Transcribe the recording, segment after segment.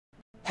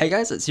Hey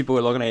guys, it's your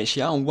boy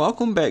LOGinHDi and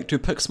welcome back to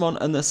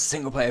Pixelmon in the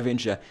single player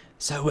adventure.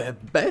 So we're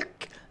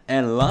back,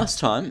 and last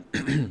time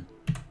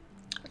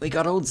we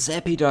got old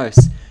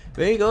Zapdos.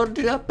 We got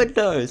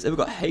Zapdos, and we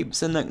got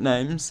heaps of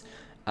nicknames.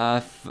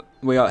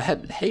 We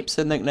got heaps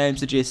of nickname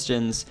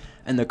suggestions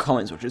in the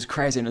comments, which is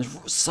crazy, and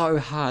it's so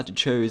hard to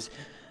choose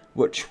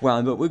which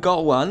one. But we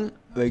got one.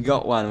 We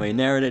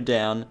narrowed it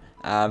down,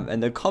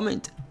 and the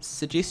comment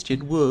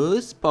suggestion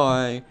was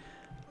by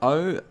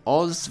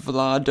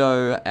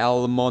Osvaldo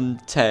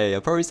Almonte. I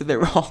probably said that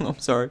wrong, I'm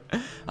sorry.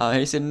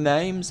 He said,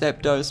 name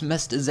Zapdos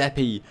Mr.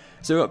 Zappy.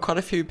 So we got quite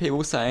a few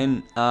people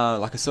saying,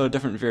 like a sort of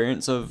different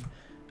variants of,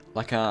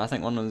 like, I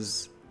think one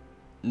was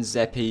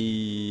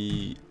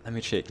Zappy, let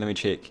me check,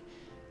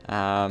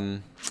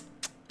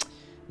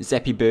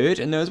 Zappy Bird,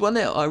 and there was one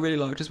that I really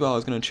liked as well. I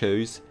was going to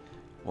choose,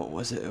 what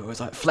was it? It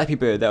was like Flappy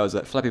Bird, that was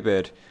it, Flappy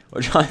Bird,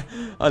 which I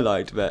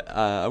liked, but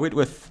I went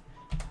with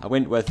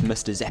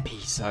Mr.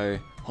 Zappy. So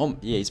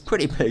yeah, he's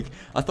pretty big.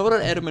 I thought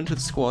I'd add him into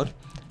the squad,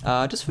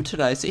 just for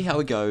today, see how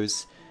he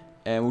goes,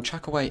 and we'll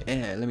chuck away,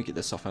 let me get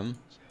this off him,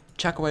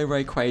 chuck away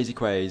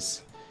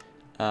Rayquaza,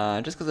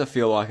 just because I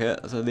feel like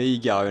it. So there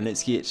you go, and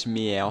let's get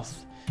Meowth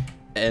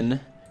in.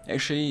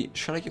 Actually,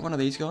 should I get one of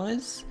these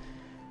guys?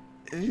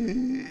 Oh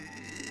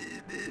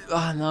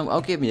no, I'll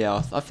get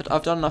Meowth.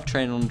 I've done enough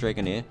training on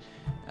Dragonair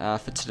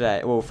for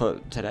today. Well, for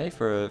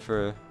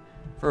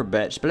a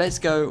bitch. But let's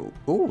go.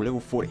 Oh, level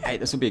 48.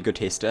 This will be a good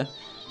tester.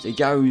 So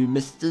go,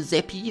 Mr.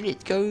 Zappy.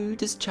 Let's go.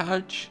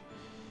 Discharge.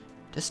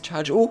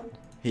 Oh,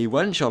 he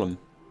one-shot him.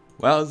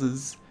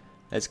 Wowzers.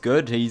 That's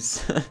good.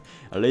 He's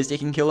at least he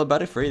can kill a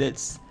Butterfree.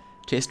 That's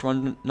test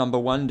number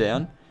one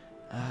down.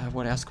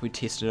 What else can we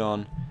test it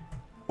on?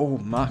 Oh,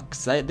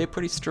 Mucks. They're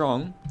pretty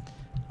strong.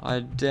 I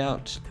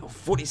doubt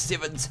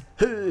 47s.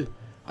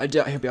 I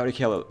doubt he'll be able to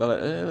kill it.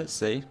 But let's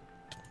see.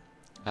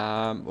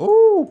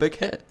 Oh, big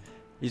hit.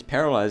 He's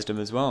paralyzed him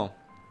as well.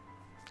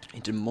 He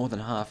did more than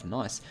half.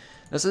 Nice.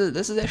 This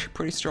is actually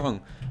pretty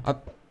strong. I'd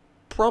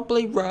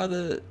probably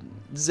rather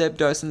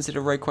Zapdos instead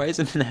of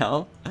Rayquaza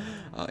now.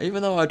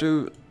 Even though I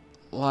do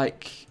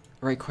like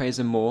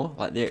Rayquaza more,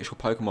 like the actual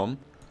Pokemon.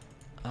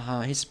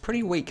 He's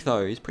pretty weak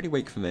though. He's pretty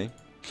weak for me.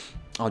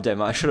 Oh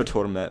damn! I should have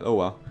taught him that. Oh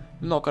well.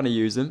 I'm not gonna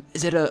use him.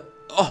 Is it a?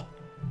 Oh,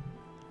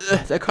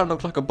 that kind of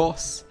looked like a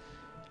boss.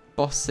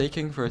 Boss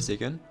seeking for a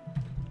second.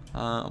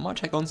 I might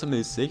take on some of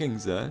these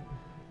seekings though.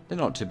 They're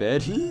not too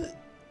bad.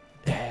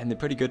 And they're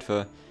pretty good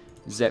for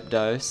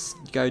Zapdos.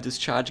 Go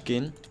discharge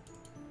again.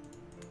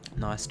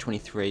 Nice,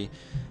 23.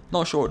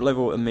 Not sure what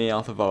level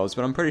Meowth evolves,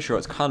 but I'm pretty sure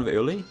it's kind of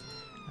early.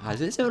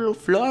 There's a little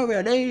fly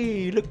around.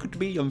 Hey, look at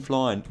me, I'm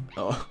flying.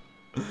 Oh.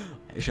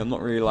 Actually, I'm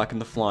not really liking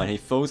the flying. He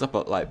fills up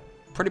like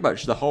pretty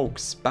much the whole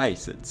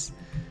space. It's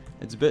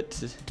a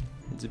bit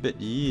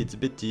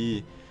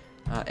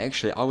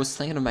actually, I was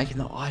thinking of making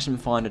the item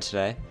finder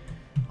today.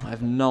 I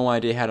have no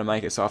idea how to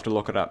make it, so I have to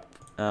look it up.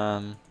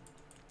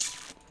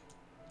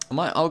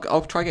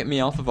 I'll try get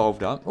Meowth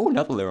evolved up. Oh,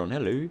 another Leron,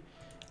 hello.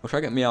 I'll try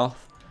get Meowth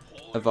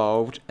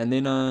evolved, and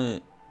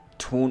then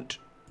taunt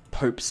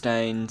Poop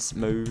Stains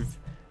move.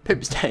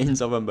 Poop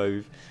Stains of a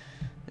move.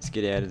 Let's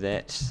get out of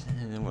that.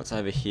 And then what's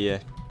over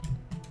here?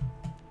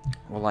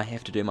 Will I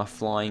have to do my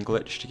flying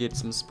glitch to get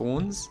some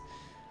spawns?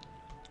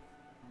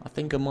 I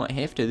think I might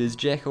have to. There's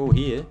Jackal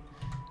here.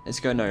 Let's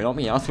go. No, not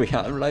Meowth. We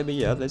are below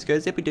Meowth. Let's go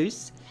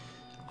Zapdos.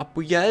 Up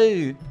we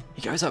go.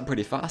 He goes up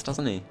pretty fast,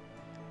 doesn't he?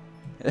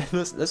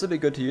 This would be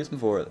good to use him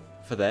for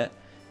that.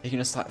 He can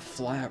just like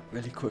fly up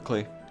really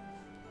quickly,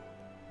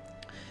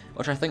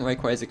 which I think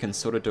Rayquaza can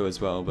sort of do as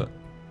well. But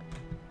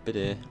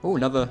oh,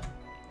 another.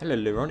 Hello,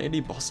 Leron. Any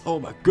boss? Oh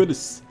my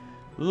goodness!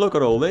 Look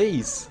at all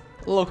these.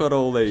 Look at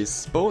all these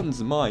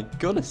spawns. My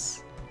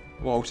goodness.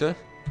 Walter,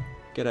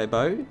 g'day,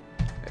 Bo.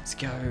 Let's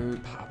go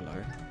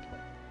Pablo.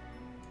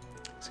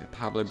 Let's go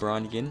Pablo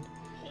Bryan again.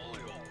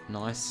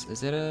 Nice. Is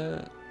that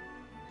a?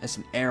 That's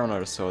an Aeron I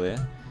just saw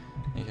there.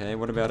 Okay,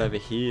 what about over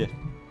here?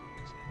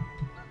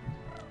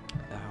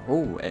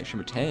 Oh,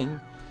 actually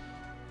Matang.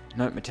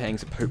 No,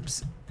 Matang's a poop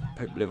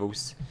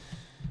levels.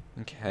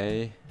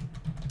 Okay.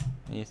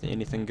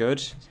 Anything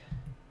good?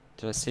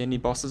 Did I see any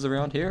bosses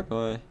around here?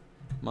 Or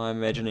am I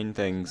imagining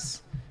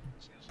things?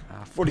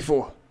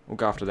 44. We'll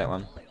go after that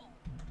one.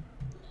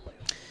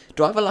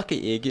 Do I have a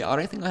lucky egg? I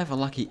don't think I have a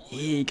lucky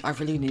egg. I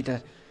really need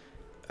to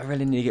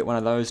get one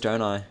of those,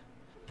 don't I?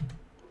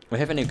 We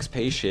have an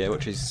XP share,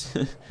 which is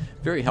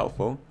very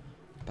helpful.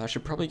 But I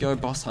should probably go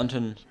boss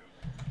hunting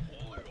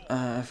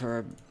for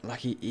a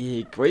lucky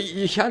egg. Well,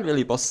 you can't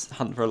really boss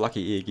hunt for a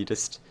lucky egg. You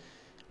just...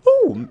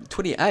 Ooh,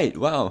 28.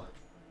 Wow.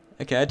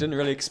 Okay, I didn't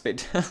really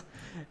expect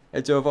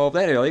it to evolve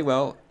that early.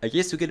 Well, I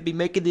guess we're going to be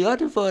making the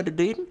item finder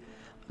then.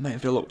 I might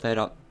have to look that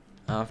up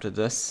after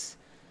this.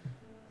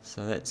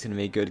 So that's going to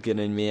be good,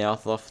 getting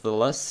Meowth off the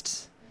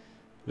list.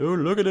 Oh,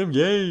 look at him,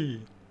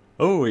 yay!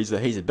 Oh, he's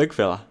a big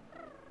fella.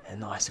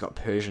 And nice, got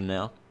Persian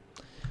now.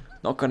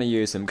 Not going to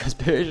use him because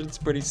Persian's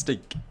pretty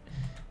stink.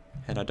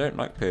 And I don't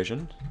like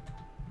Persian.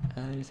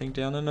 Anything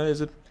down there? No,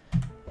 there's a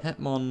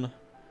Hitmonlee.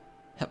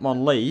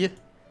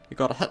 You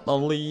got a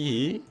Hitmonlee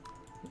here.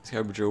 Let's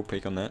go with a drill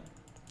peek on that.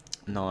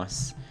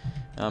 Nice.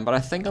 But I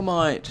think I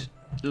might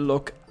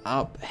look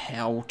up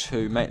how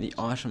to make the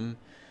item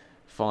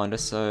finder,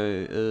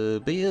 so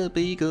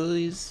BRB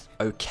guys.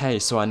 Okay,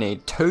 so I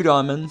need 2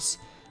 diamonds,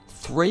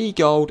 3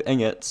 gold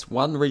ingots,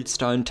 1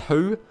 redstone,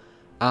 2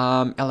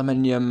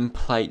 aluminium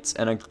plates,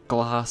 and a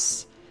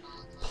glass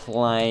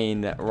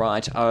plane.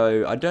 Right,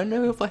 oh, I don't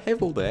know if I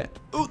have all that.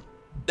 Ooh,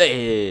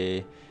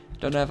 there.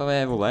 Don't know if I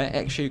have all that.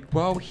 Actually,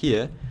 while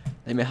here,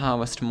 let me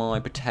harvest my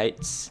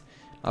potatoes.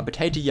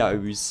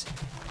 Potatoes.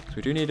 So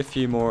we do need a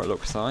few more, it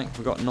looks like.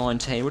 We've got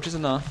 19, which is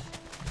enough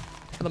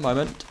for the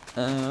moment.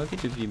 I'll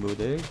get a few more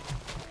though.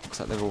 Looks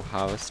like they're all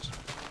harvested.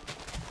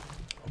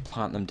 We'll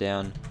plant them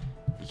down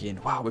again.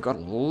 Wow, we've got a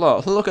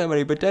lot. Look how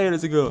many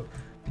potatoes we got.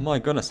 My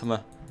goodness, I'm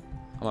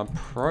a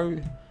pro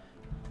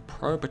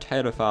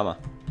potato farmer.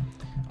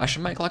 I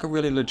should make like a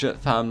really legit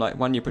farm, like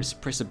one you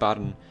press a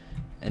button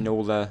and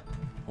all the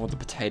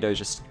potatoes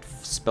just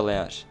spill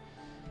out.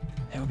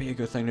 That would be a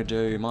good thing to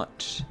do.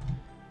 Might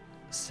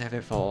save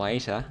it for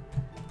later.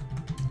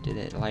 Do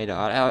that later.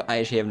 I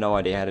actually have no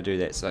idea how to do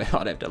that, so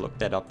I'd have to look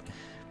that up.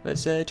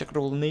 Let's check it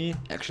all in there.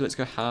 Actually, let's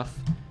go half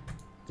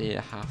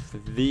there, half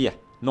there.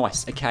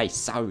 Nice. Okay,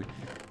 so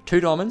 2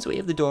 diamonds. We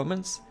have the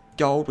diamonds.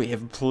 Gold. We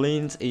have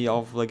plenty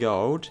of the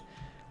gold.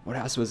 What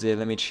else was there?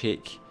 Let me check.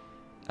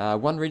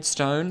 1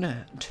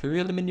 redstone, 2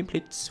 aluminium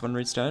plates, 1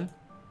 redstone,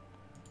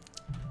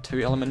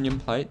 2 aluminium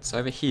plates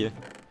over here.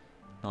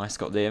 Nice,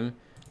 got them.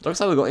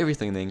 Looks like we've got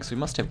everything then, because we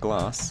must have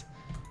glass.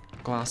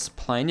 Glass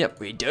plane, yep,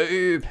 we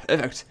do.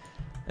 Perfect.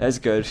 That's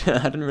good.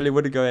 I didn't really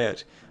want to go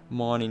out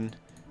mining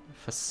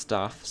for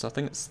stuff, so I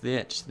think it's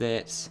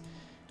that.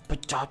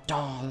 But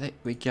there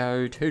we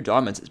go. 2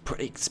 diamonds. It's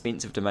pretty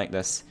expensive to make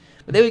this,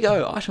 but there we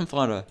go. Item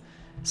finder.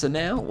 So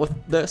now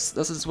with this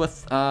is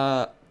with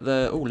the.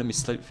 Oh, let me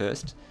sleep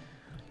first.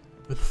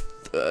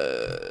 With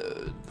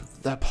the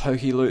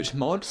PokeLoot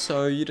mod.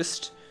 So you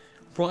just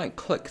right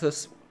click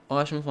this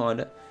item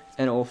finder,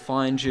 and it will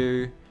find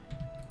you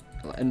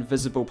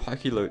invisible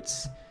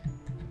PokeLoots.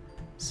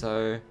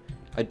 So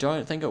I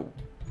don't think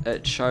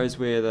it shows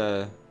where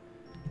the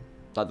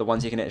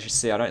ones you can actually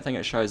see. I don't think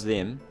it shows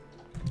them.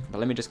 But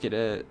let me just get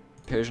a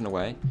Persian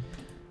away.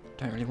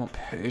 Don't really want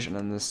Persian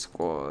in this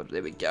squad.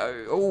 There we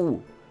go.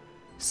 Oh,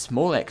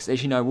 Snorlax.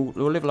 Actually, no,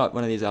 we'll level up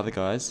one of these other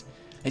guys.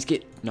 Let's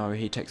get. No,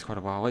 he takes quite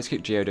a while. Let's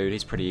get Geodude.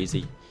 He's pretty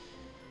easy.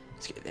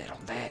 Let's get that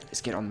on that.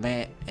 Let's get on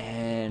that.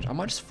 And I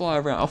might just fly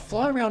around. I'll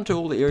fly around to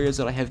all the areas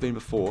that I have been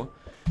before.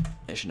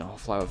 Actually, no, I'll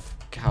fly with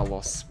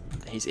Carlos.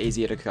 He's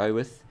easier to go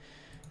with.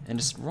 And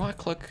just right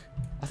click.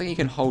 I think you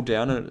can hold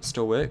down and it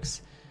still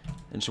works.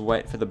 And just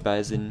wait for the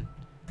buzzing.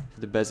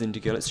 To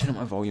go. Let's turn up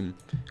my volume,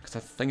 because I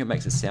think it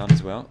makes it sound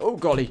as well. Oh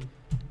golly,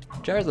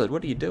 Jared,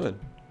 what are you doing?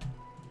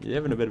 You're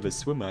having a bit of a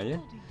swim, are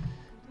you?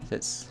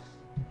 Let's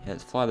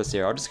fly this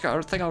here. I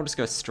think I'll just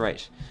go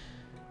straight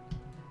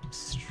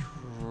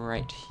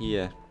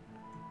here.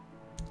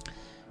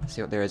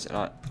 See what there is.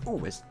 Oh,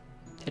 where's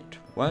hit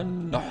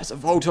one? No, it's a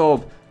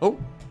Voltorb. Oh,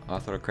 I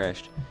thought it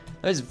crashed.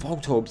 Those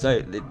Voltorbs,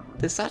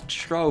 they're such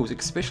trolls,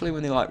 especially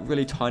when they're like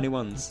really tiny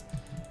ones.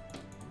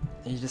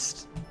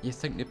 You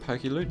think they're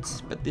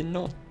PokeLoots, but they're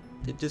not.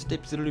 They're just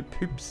absolute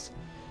poops.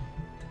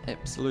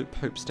 Absolute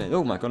poop stain.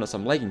 Oh my goodness,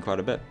 I'm lagging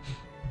quite a bit.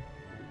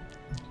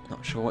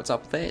 Not sure what's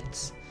up with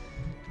that.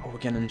 Oh, we're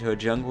getting into a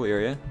jungle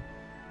area.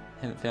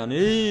 Haven't found.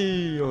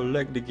 You're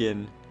lagged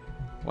again.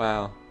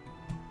 Wow.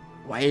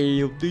 Wow,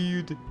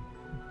 dude.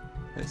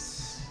 I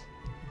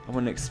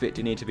wouldn't expect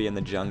any to be in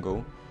the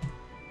jungle.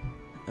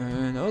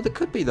 No, there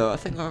could be though. I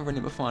think I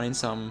remember finding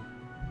some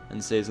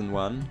in season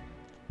 1.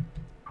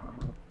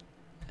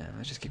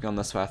 Let's just keep going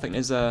this way. I think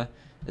is there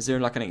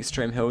like an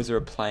extreme hills or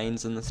a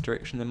plains in this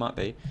direction? There might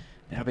be.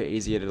 That'll be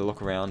easier to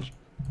look around.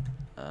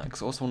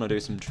 Because I also want to do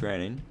some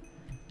training.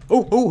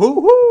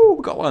 Oh,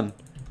 we got one.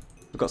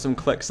 We got some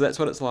clicks, so that's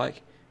what it's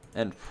like.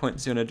 And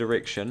points you in a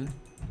direction.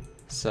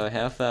 So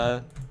how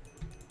far?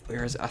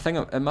 Where is it? I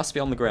think it must be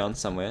on the ground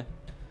somewhere.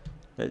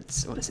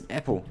 It's an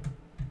apple.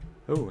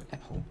 Oh,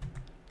 apple.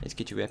 Let's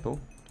get you apple.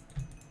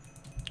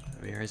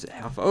 Where is it?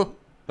 How far?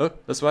 Oh,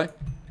 this way.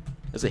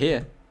 Is it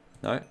here?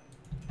 No.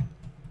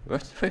 Where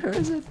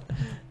is it?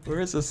 Where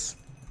is this?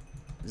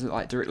 Is it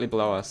like directly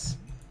below us?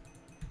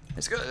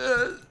 Let's go.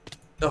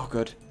 Oh,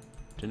 good.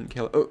 Didn't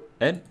kill it. Oh,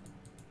 and?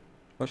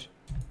 What?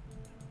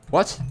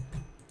 What?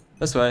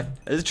 This way.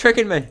 It's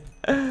tricking me.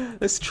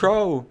 This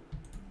troll.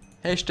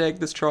 Hashtag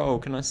this troll.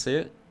 Can I see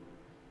it?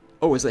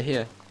 Oh, is it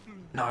here?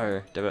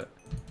 No, damn it.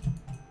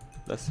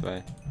 This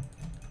way.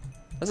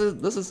 This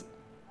is.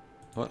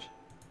 What?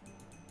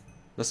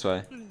 This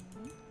way.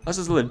 This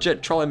is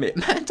legit trolling me.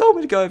 Man, it told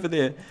me to go over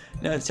there.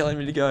 Now it's telling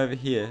me to go over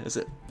here. Is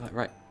it like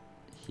right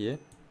here?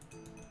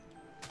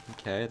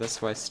 Okay,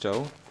 this way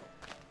still.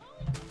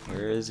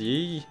 Where is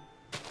he?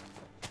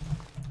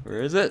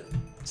 Where is it?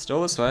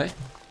 Still this way.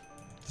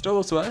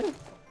 Still this way.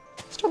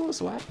 Still this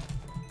way.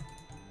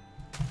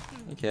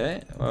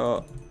 Okay,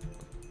 well.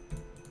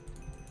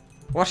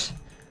 What?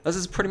 This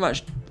is pretty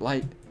much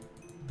like.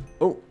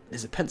 Oh,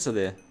 there's a pincer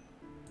there.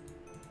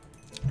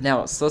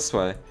 Now it's this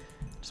way.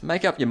 Just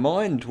make up your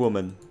mind,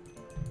 woman.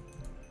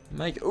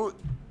 Make. Oh,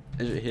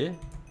 is it here?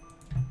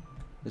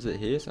 Is it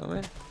here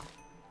somewhere?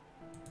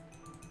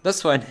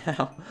 This way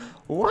now.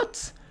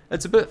 What?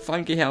 It's a bit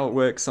funky how it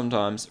works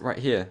sometimes. Right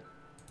here.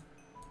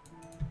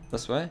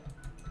 This way.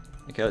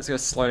 Okay, let's go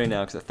slowly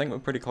now because I think we're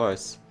pretty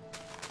close.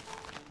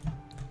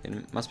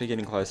 It must be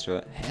getting close to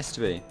it. Has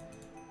to be.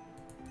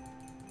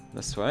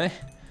 This way.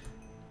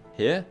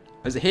 Here?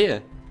 Oh, is it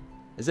here?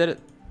 Is that it?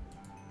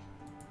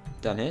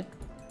 Down here?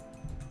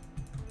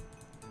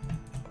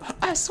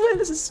 I swear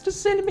this is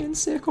just sending me in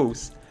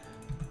circles.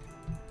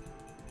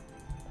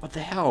 What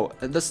the hell?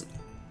 This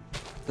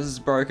is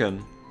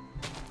broken.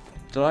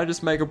 Did I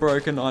just make a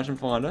broken item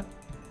finder?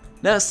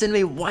 Now it's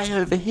sending me way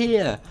over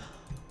here.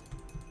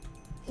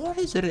 What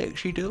is it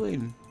actually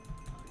doing?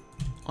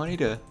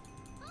 I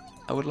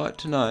would like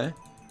to know.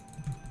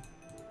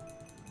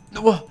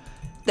 Whoa!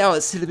 Now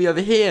it's sending me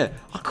over here.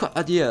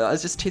 Yeah, I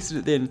just tested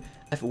it then.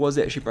 If it was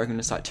actually broken,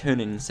 just like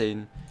turning and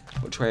seeing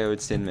which way it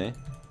would send me.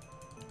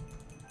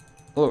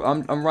 Look,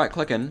 I'm right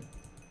clicking.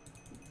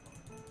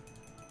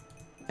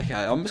 Okay,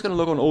 I'm just gonna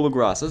look on all the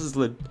grass. This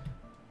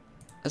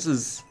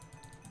is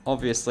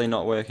obviously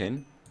not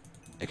working.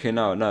 Okay,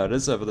 no, it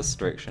is over this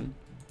direction.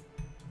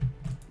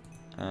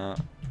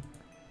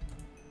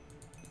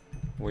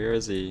 Where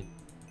is he?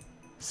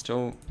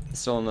 Still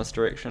in this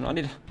direction.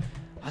 I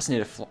just need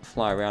to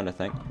fly around, I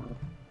think.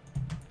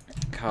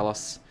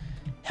 Carlos,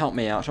 help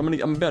me out. I'm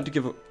about to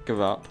give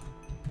up.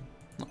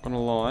 Not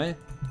gonna lie.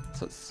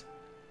 So it's.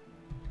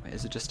 Wait,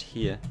 is it just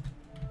here?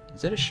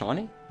 Is that a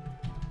shiny?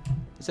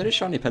 Is that a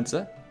shiny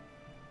pincer?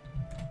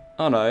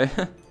 Oh no.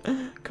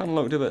 Kinda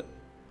looked a bit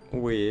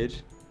weird.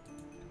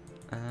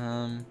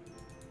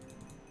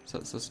 So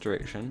it's this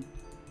direction.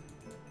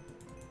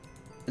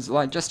 Is it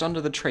like just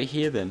under the tree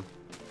here then?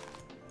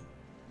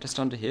 Just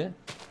under here?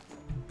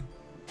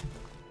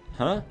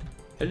 Huh?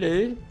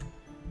 Hello?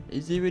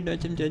 Is there an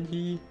item down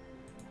here?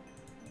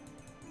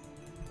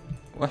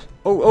 What?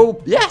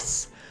 Oh,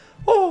 yes!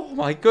 Oh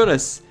my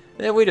goodness!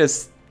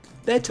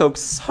 That took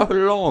so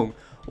long.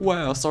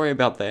 Wow, sorry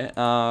about that.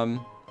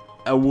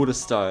 A water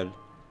stone.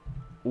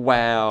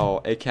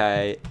 Wow,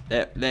 okay.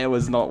 That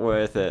was not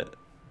worth it.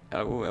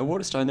 A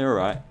water stone, they're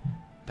alright.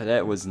 But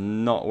that was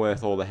not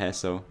worth all the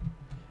hassle.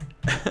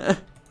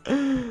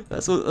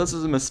 This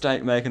was a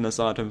mistake making this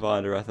item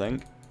finder, I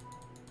think.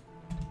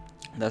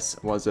 This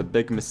was a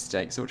big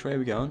mistake. So which way are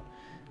we going?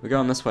 We're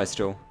going this way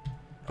still.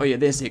 Oh yeah,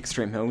 there's the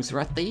extreme hills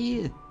right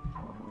there.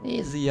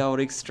 There's the old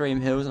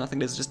extreme hills, and I think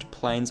there's just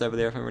plains over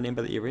there if I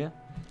remember the area.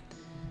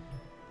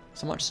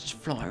 So I might just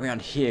fly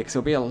around here, because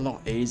it'll be a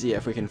lot easier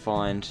if we can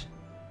find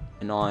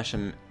an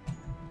item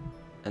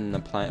in the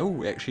plain.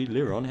 Oh, actually,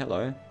 Leron,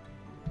 hello.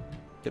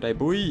 G'day,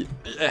 boy.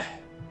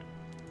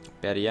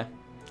 Better ya.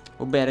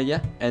 Or better ya.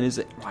 And is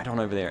it right on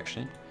over there,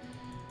 actually?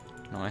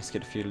 Nice,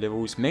 get a few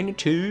levels.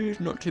 Magnitude,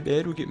 not too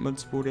bad. We'll get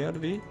Mudsport out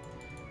of here.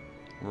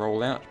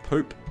 Roll out,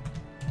 poop.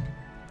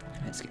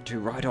 Let's get to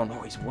right on.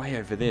 Oh, he's way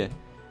over there.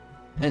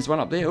 There's one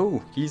up there.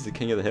 Oh, he's the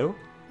king of the hill.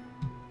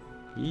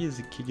 He is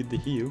the king of the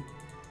hill.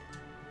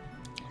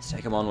 Let's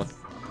take him on with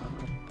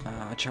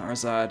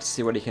Charizard,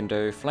 see what he can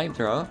do.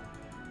 Flamethrower.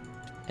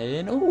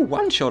 And, oh,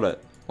 one-shot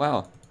it.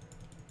 Wow.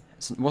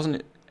 It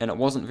wasn't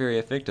very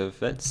effective.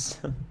 That's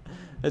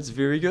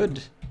very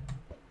good.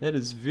 That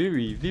is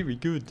very, very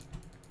good.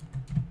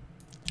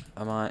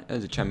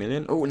 There's a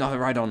Charmeleon. Oh, another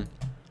Rhydon.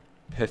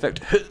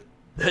 Perfect.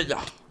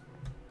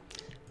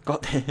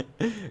 Got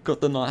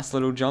the nice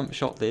little jump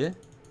shot there.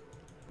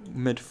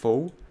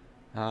 Mid-fall.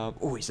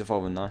 Oh, he's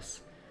evolving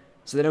nice.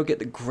 So then I'll get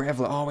the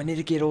Graveler. Oh, I need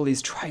to get all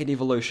these trade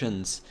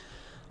evolutions.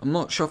 I'm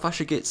not sure if I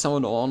should get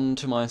someone on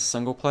to my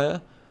single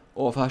player,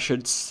 or if I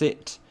should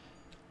set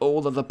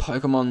all of the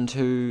Pokemon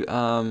to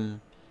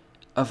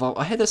evolve.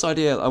 I had this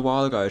idea a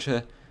while ago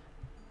to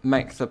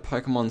make the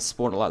Pokemon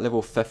spawn at like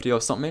level 50 or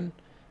something.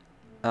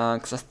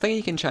 Because I think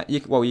you can change.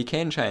 You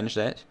can change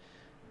that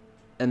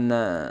in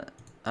the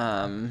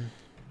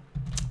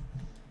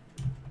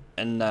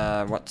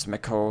what's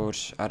it called?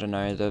 I don't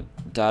know, the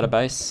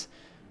database.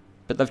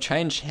 But they've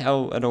changed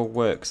how it all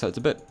works, so it's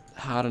a bit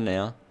harder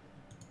now.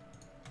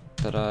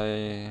 But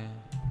I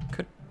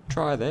could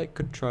try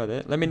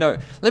that. Let me know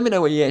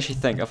what you actually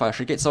think. If I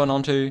should get someone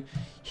onto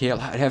here,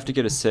 I'd have to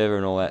get a server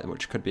and all that,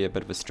 which could be a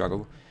bit of a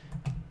struggle.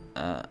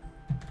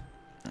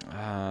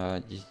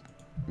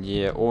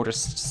 Yeah, or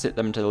just set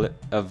them to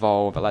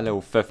evolve at like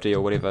level 50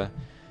 or whatever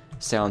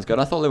sounds good.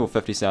 I thought level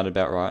 50 sounded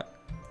about right.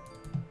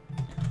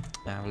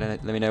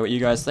 Let me know what you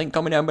guys think.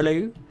 Comment down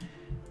below.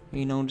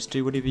 You know, just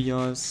do whatever you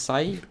guys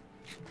say.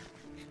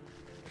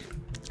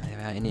 Are there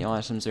any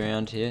items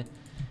around here?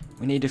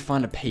 We need to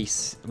find a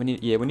piece. We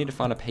need to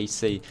find a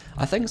PC.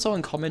 I think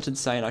someone commented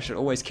saying I should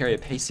always carry a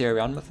PC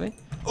around with me.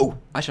 Oh,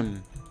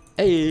 item.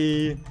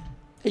 Hey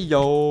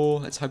yo.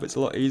 Let's hope it's a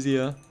lot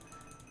easier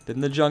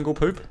than the jungle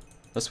poop.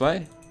 This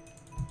way.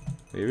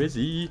 Where is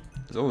he?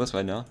 It's all this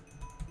way now.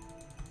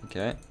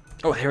 Okay.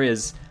 Oh, here he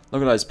is.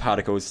 Look at those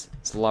particles.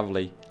 It's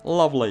lovely.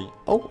 Lovely.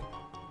 Oh,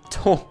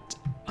 taunt.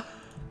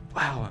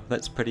 Wow,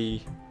 that's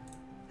pretty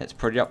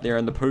up there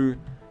in the poo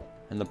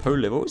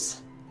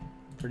levels.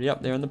 Pretty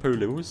up there in the poo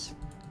levels.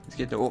 Let's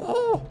get the...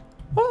 Oh!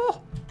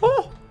 Oh!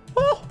 Oh!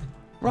 Oh!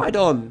 Right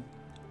on!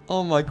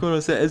 Oh my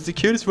goodness, that is the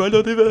cutest right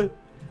on ever!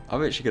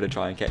 I'm actually going to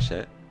try and catch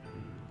that.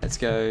 Let's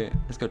go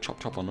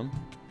chop on them.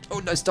 Oh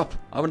no, stop!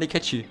 I want to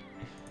catch you.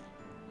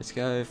 Let's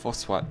go false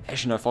swipe.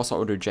 Actually no, false swipe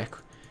will do jack.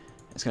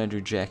 It's going to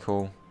do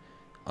jackal.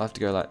 I'll have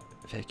to go like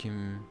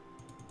vacuum.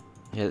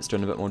 Yeah, it's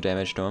doing a bit more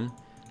damage to him.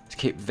 Let's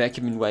keep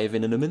vacuuming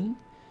waving in him in.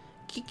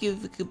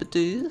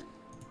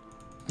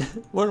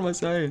 What am I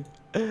saying?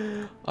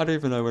 I don't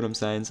even know what I'm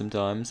saying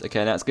sometimes.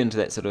 Okay, now it's getting to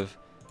that sort of...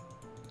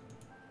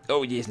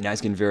 Oh yes, now it's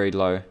getting very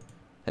low.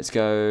 Let's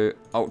go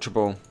Ultra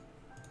Ball.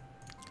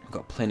 I've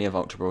got plenty of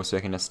Ultra Ball, so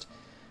I can just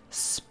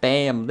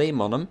spam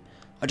them on him.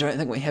 I don't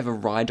think we have a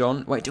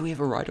Rhydon. Wait, do we have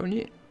a Rhydon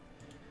yet?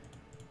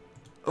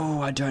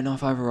 Oh, I don't know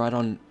if I have a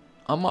Rhydon.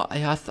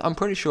 I'm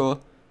pretty sure.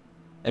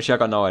 Actually, I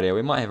got no idea.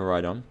 We might have a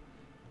Rhydon.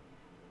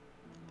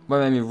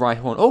 Wait, maybe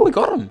Rhyhorn. Oh, we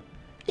got him!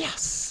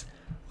 Yes!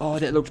 Oh,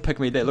 that looked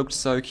pygmy. That looked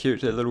so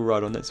cute, that little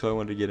Rhydon. That's why I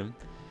wanted to get him.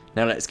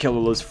 Now let's kill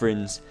all his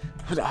friends.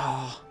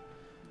 Oh,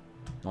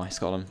 nice,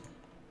 got him.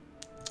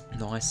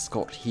 Nice,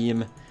 got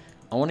him.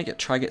 I want to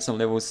try get some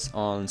levels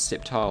on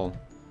Sceptile.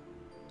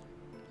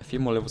 A few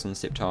more levels on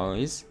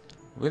Sceptile.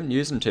 We haven't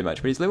used him too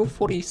much, but he's level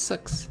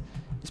 46.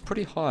 He's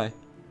pretty high.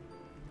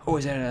 Oh,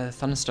 is that a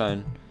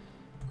Thunderstone?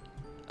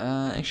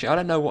 Actually, I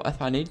don't know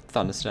if I need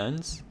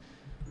Thunderstones.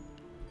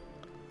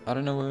 I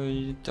don't know.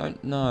 We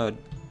don't know,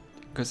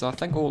 because I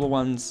think all the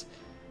ones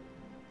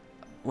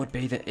would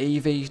be the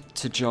Eevee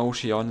to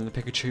Jolteon and the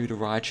Pikachu to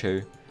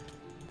Raichu.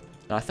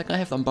 And I think I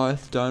have them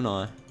both, don't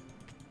I?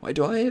 Wait,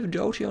 do I have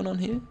Jolteon on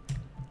here?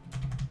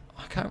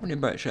 I can't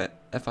remember actually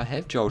if I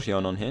have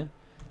Jolteon on here.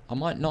 I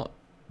might not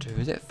do.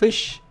 Is that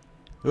fish?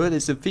 Oh,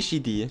 there's a fishy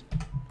deer.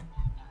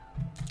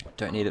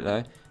 Don't need it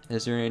though.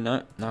 Is there any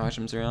no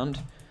items around?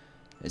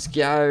 Let's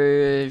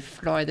go.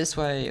 Fly this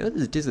way. Oh,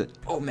 there's a desert.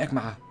 Oh,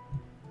 magma.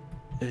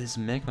 It is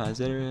magma. Is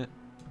that a...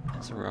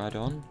 That's a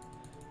Rhydon.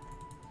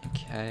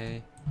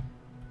 Okay.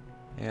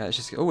 Yeah, let's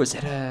just... Oh, is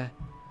that a...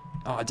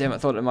 Oh, damn it. I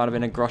thought it might have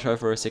been a grotto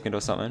for a second or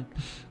something.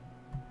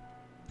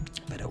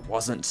 But it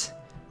wasn't.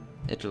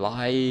 It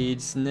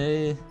lied.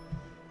 No.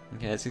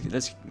 Okay,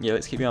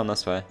 let's keep going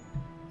this way.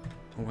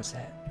 Oh, what's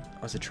that?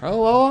 What's a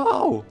troll?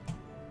 Oh!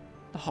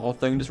 The whole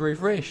thing just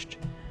refreshed.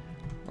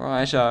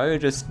 Right, so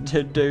just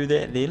to do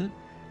that then.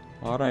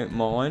 I don't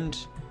mind.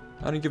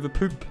 I don't give a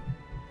poop.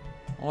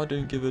 I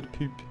don't give a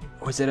poop.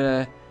 Oh, is that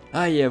a...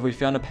 Oh yeah, we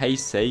found a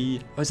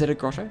PC. Oh, is that a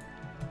grotto?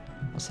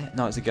 What's that?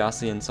 No, it's a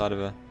ghastly inside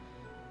of a...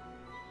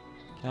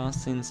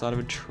 Ghastly inside of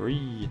a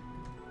tree.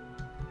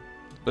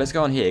 But let's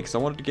go on here, because I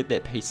wanted to get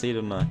that PC,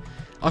 didn't I?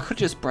 I could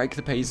just break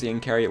the PC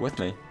and carry it with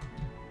me.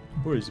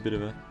 Oh, there's a bit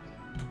of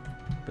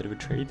a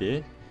tree there.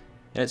 Yeah,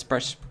 let's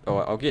brush... Oh,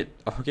 I'll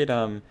get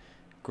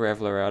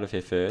Graveler out of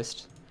here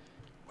first.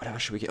 What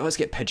else should we get? Oh, let's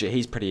get Pidgeot.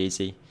 He's pretty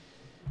easy.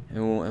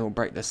 And we'll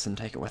break this and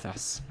take it with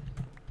us.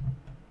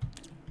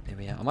 There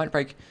we are.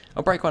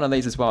 I'll break one of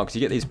these as well, because you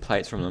get these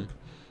plates from them.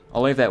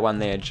 I'll leave that one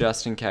there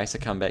just in case I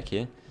come back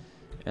here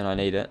and I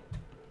need it.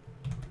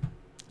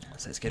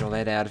 So let's get all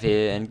that out of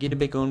here and get a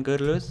big on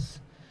Goodless.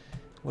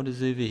 What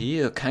is over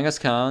here?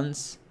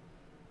 Kangaskhan's.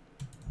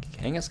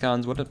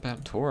 Kangaskhan's. What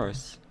about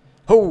Tauros?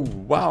 Oh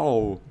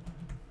wow!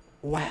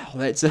 Wow,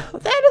 that is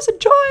a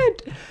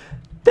giant.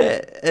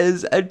 That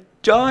is a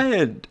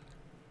giant.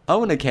 I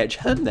want to catch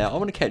him now. I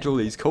want to catch all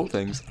these cool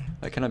things.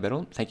 Wait, can I battle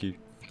him? Thank you.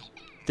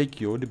 Thank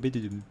you.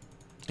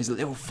 He's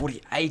level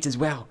 48 as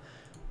well.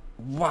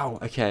 Wow.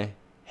 Okay.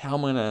 How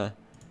am I gonna?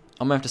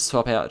 I'm gonna have to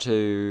swap out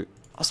to.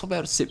 I'll swap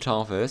out to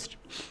Sceptile first.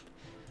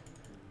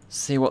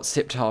 See what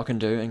Sceptile can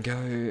do and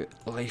go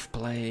Leaf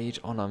Blade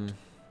on him.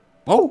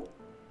 Whoa!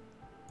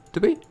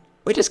 Did we?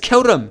 We just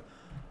killed him.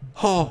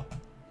 Oh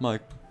my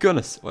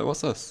goodness. Wait,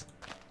 what's this?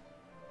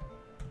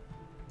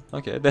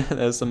 Okay,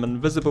 there's some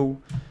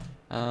invisible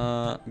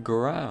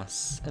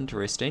grass.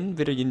 Interesting,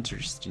 very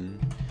interesting.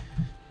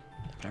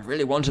 But I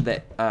really wanted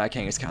that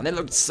Kangaskhan. That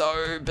looked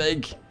so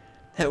big.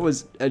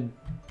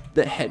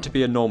 That had to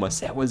be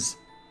enormous. That was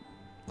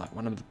like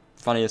one of the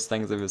funniest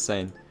things I've ever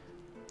seen.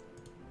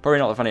 Probably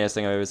not the funniest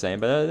thing I've ever seen,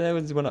 but that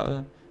was one.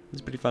 It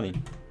was pretty funny. It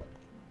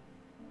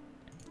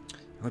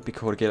would be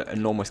cool to get an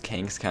enormous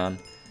Kangaskhan.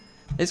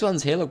 These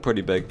ones here look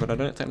pretty big, but I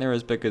don't think they're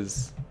as big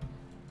as.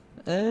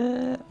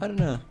 I don't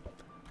know.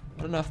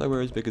 I don't know if they were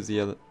as big as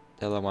the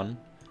other one.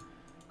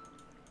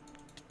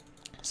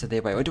 So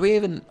there, wait, do we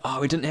even...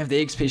 Oh, we didn't have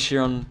the XP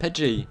share on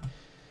Pidgey.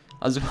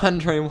 I was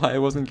wondering why I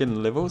wasn't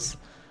getting levels.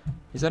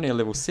 He's only a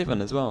level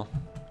 7 as well.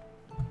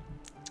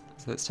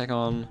 So let's take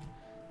on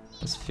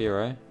this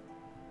Pharaoh.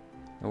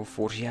 Level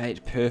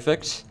 48,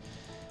 perfect.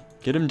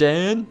 Get him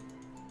down.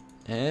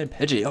 And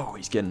Pidgey, oh,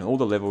 he's getting all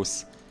the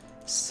levels.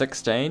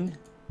 16.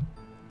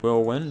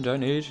 Whirlwind, don't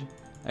need.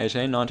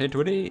 18, 19,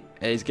 20.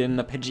 He's getting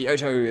the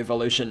Pidgeotto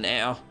evolution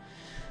now.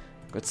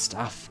 Good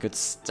stuff, good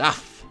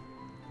stuff.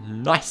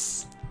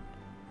 Nice.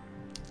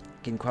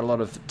 Getting quite a lot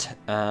of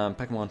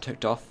Pokemon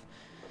ticked off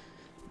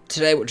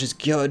today, which is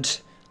good.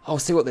 I'll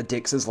see what the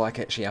dex is like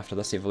actually after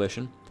this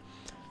evolution.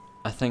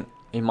 I think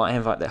he might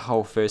have like that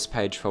whole first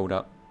page filled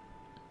up.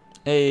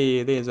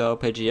 Hey, there's our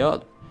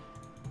Pidgeot.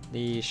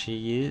 There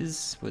she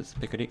is. Where's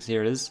Picodix?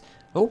 Here it is.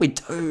 Oh, we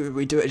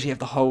do actually have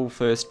the whole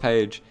first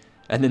page.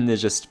 And then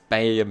there's just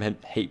bam,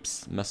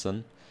 heaps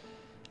missing.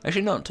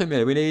 Actually, not too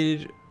many. We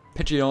need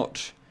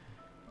Pidgeot.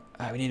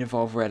 We need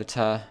Evolve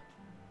Rattata.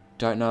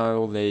 Don't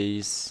know all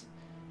these.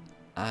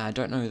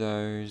 Don't know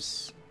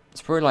those.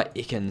 It's probably like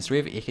Ekans. Do we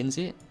have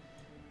Ekans yet?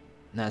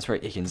 No, it's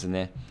probably Ekans in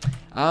there.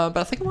 But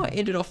I think I might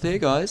end it off there,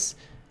 guys.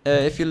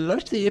 If you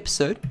liked the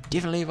episode,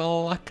 definitely leave a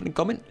like and a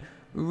comment. It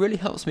really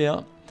helps me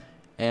out.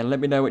 And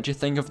let me know what you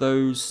think of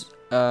those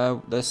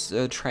this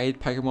trade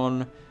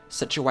Pokemon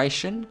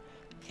situation.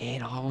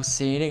 And I will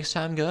see you next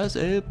time, guys.